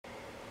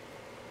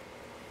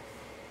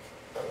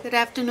Good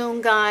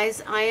afternoon,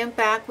 guys. I am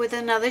back with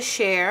another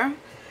share.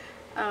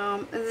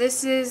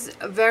 This is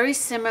very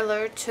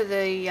similar to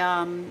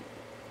the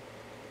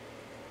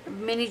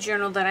mini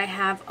journal that I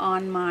have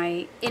on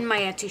in my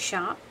Etsy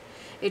shop.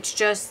 It's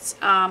just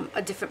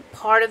a different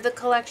part of the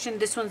collection.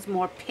 This one's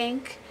more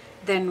pink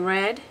than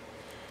red.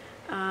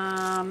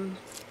 I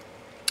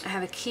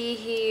have a key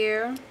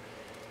here,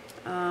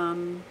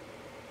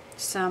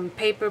 some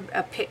paper,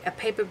 a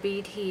paper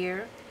bead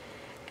here.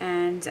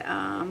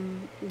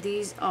 And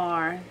these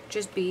are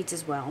just beads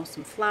as well,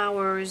 some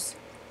flowers.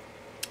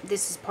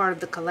 This is part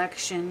of the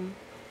collection.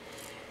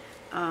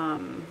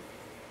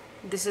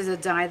 This is a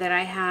die that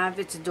I have.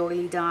 It's a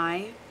doily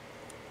die.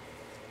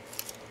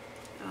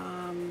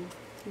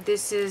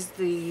 This is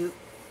the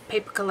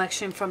paper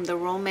collection from the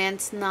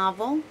romance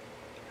novel.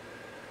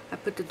 I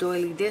put the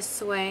doily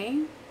this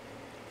way.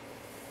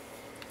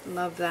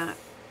 Love that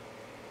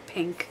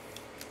pink.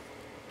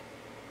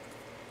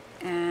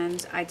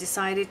 And I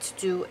decided to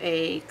do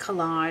a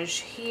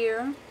collage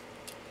here.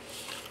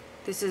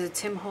 This is a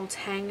Tim Holtz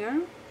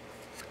hanger.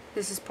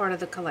 This is part of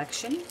the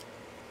collection.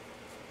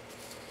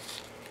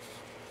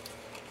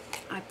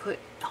 I put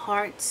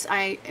hearts,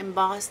 I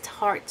embossed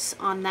hearts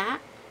on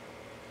that,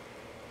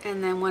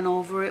 and then went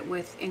over it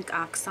with ink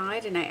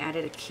oxide, and I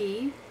added a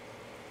key.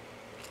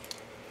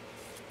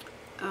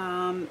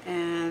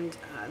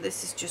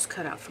 This is just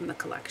cut out from the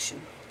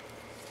collection.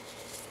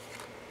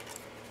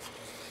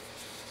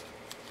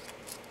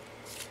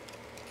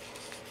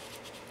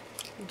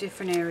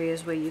 Different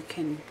areas where you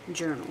can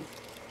journal.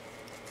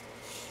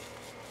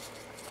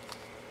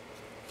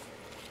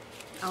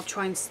 I'll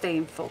try and stay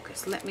in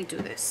focus. Let me do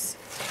this.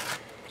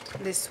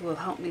 This will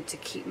help me to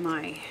keep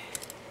my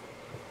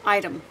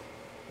item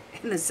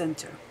in the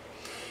center.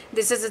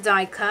 This is a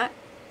die cut.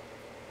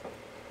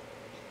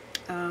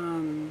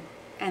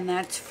 And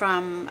that's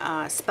from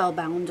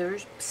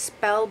Spellbinders.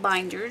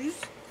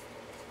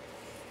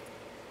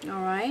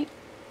 Alright.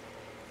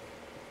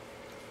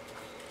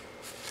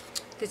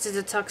 This is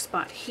a tuck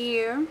spot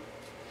here,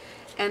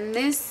 and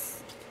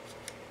this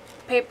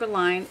paper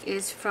line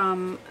is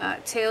from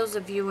Tales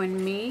of You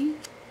and Me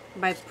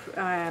by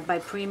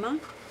Prima.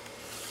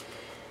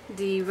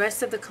 The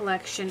rest of the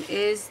collection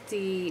is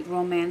the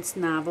romance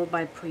novel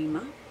by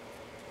Prima.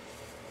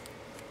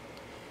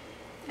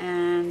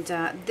 And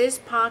this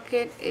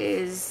pocket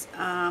is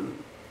a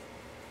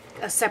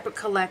separate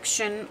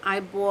collection.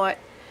 I bought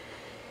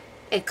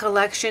a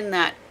collection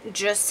that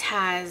just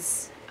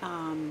has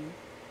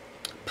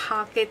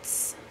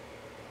pockets,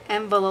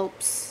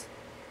 envelopes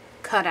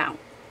cut out.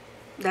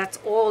 That's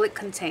all it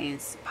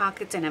contains,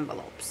 pockets and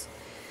envelopes.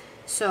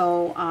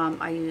 So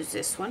I use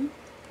this one.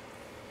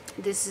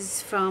 This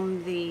is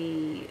from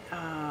the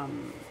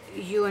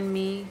You and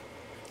Me,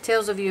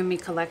 Tales of You and Me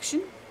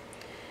collection.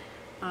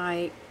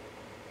 I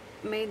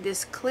made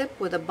this clip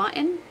with a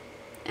button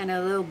and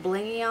a little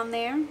blingy on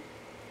there.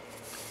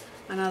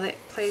 Another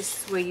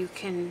place where you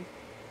can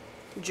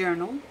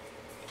journal.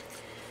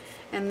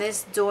 And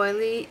this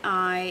doily,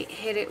 I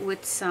hit it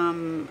with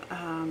some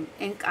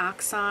ink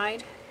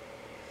oxide,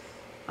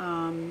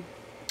 and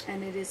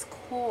it is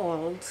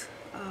called,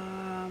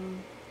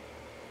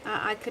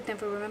 I could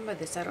never remember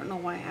this. I don't know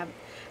why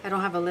I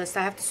don't have a list.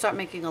 I have to start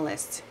making a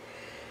list.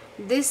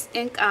 This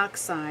ink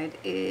oxide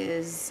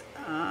is,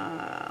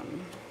 oh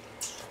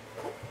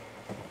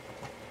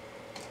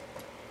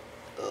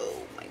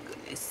my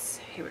goodness,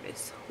 here it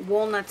is,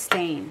 walnut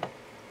stain.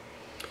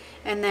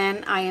 And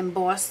then I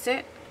embossed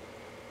it.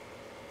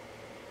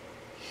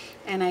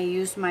 And I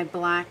used my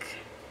black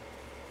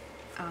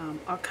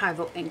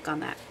archival ink on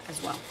that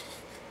as well.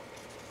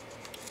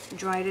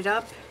 Dried it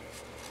up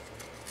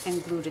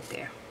and glued it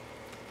there.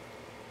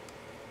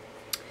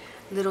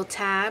 Little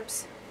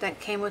tabs that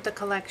came with the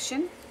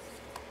collection.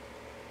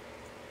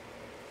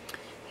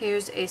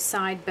 Here's a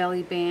side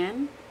belly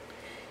band.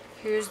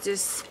 Here's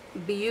this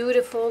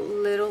beautiful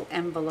little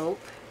envelope.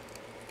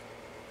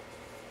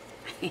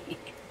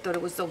 Thought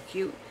it was so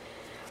cute.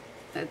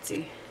 Let's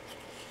see.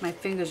 My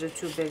fingers are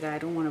too big. I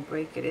don't want to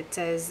break it. It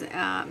says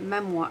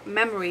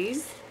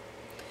memories.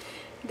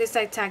 This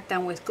I tacked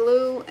down with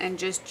glue, and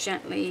just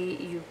gently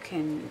you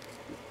can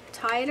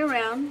tie it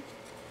around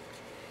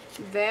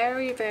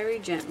very, very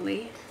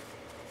gently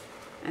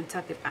and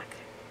tuck it back.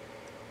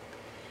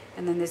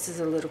 And then this is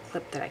a little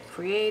clip that I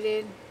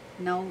created.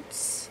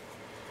 Notes.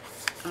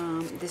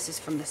 This is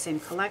from the same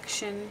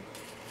collection.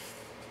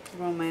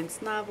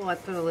 Romance novel. I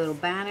put a little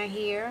banner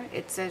here.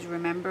 It says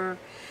remember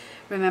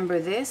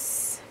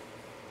this.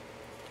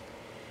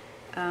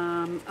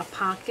 A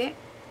pocket.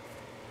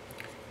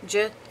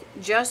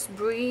 Just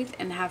breathe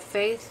and have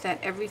faith that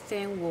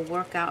everything will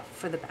work out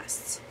for the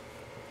best.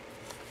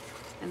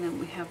 And then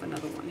we have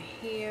another one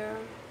here.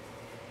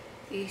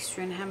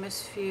 Eastern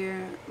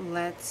Hemisphere,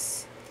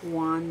 let's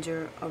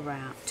wander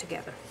around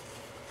together.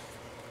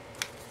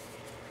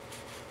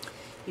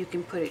 You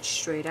can put it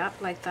straight up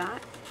like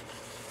that.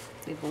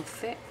 They both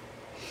fit.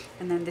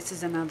 And then this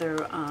is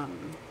another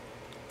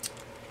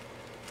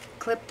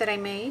clip that I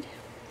made.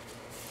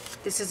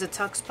 This is a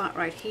tuck spot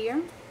right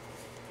here.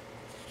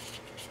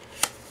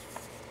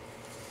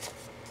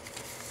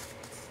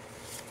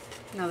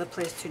 Another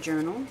place to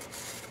journal.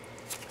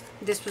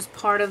 This was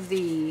part of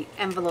the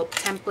envelope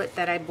template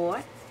that I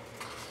bought.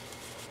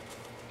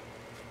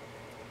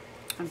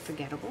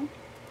 Unforgettable.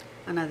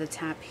 Another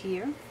tab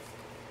here.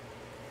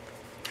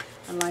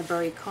 A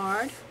library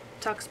card,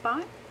 tuck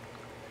spot.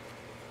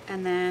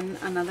 And then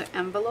another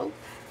envelope.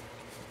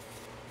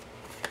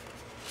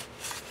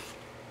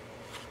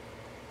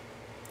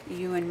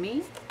 You and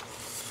me.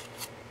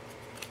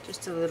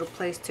 Just a little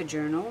place to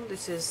journal.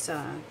 This is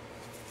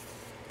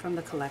from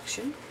the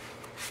collection.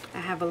 I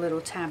have a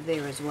little tab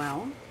there as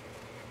well.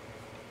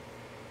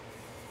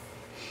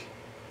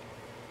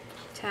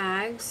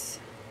 Tags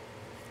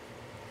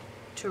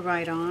to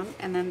write on,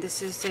 and then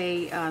this is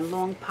a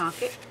long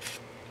pocket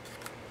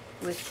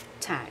with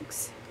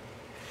tags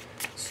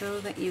so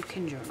that you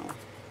can journal.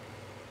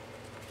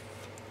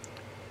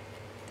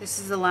 This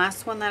is the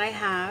last one that I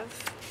have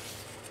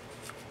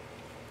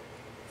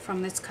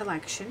from this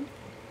collection.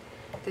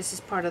 This is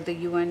part of the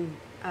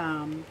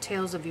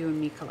Tales of You and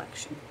Me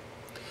collection.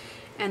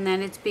 And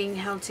then it's being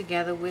held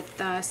together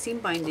with seam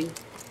binding.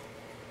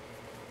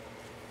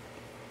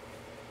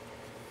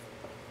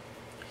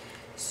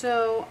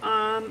 So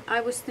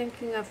I was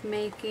thinking of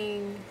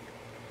making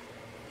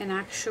an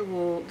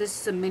actual,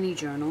 this is a mini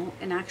journal,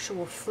 an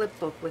actual flip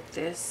book with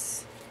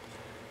this.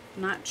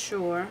 Not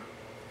sure,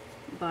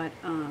 but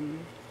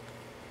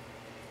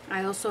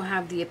I also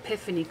have the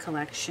Epiphany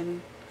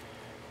collection,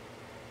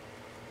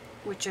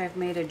 which I've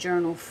made a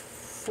journal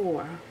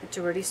for. It's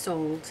already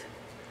sold,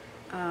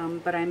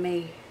 but I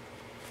may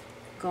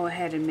go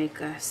ahead and make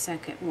a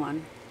second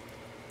one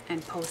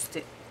and post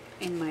it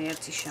in my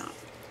Etsy shop.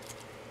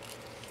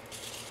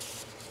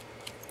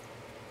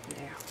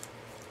 There.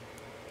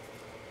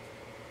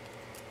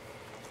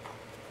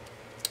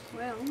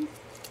 Well,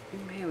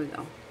 here we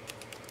go.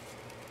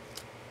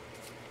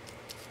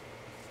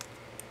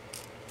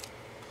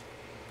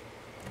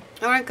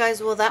 Alright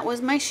guys, well that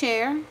was my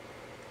share.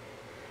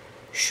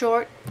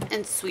 Short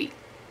and sweet.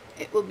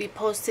 It will be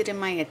posted in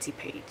my Etsy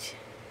page.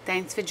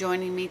 Thanks for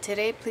joining me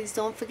today. Please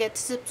don't forget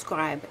to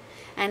subscribe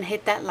and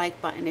hit that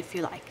like button if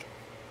you like.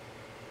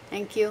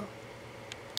 Thank you.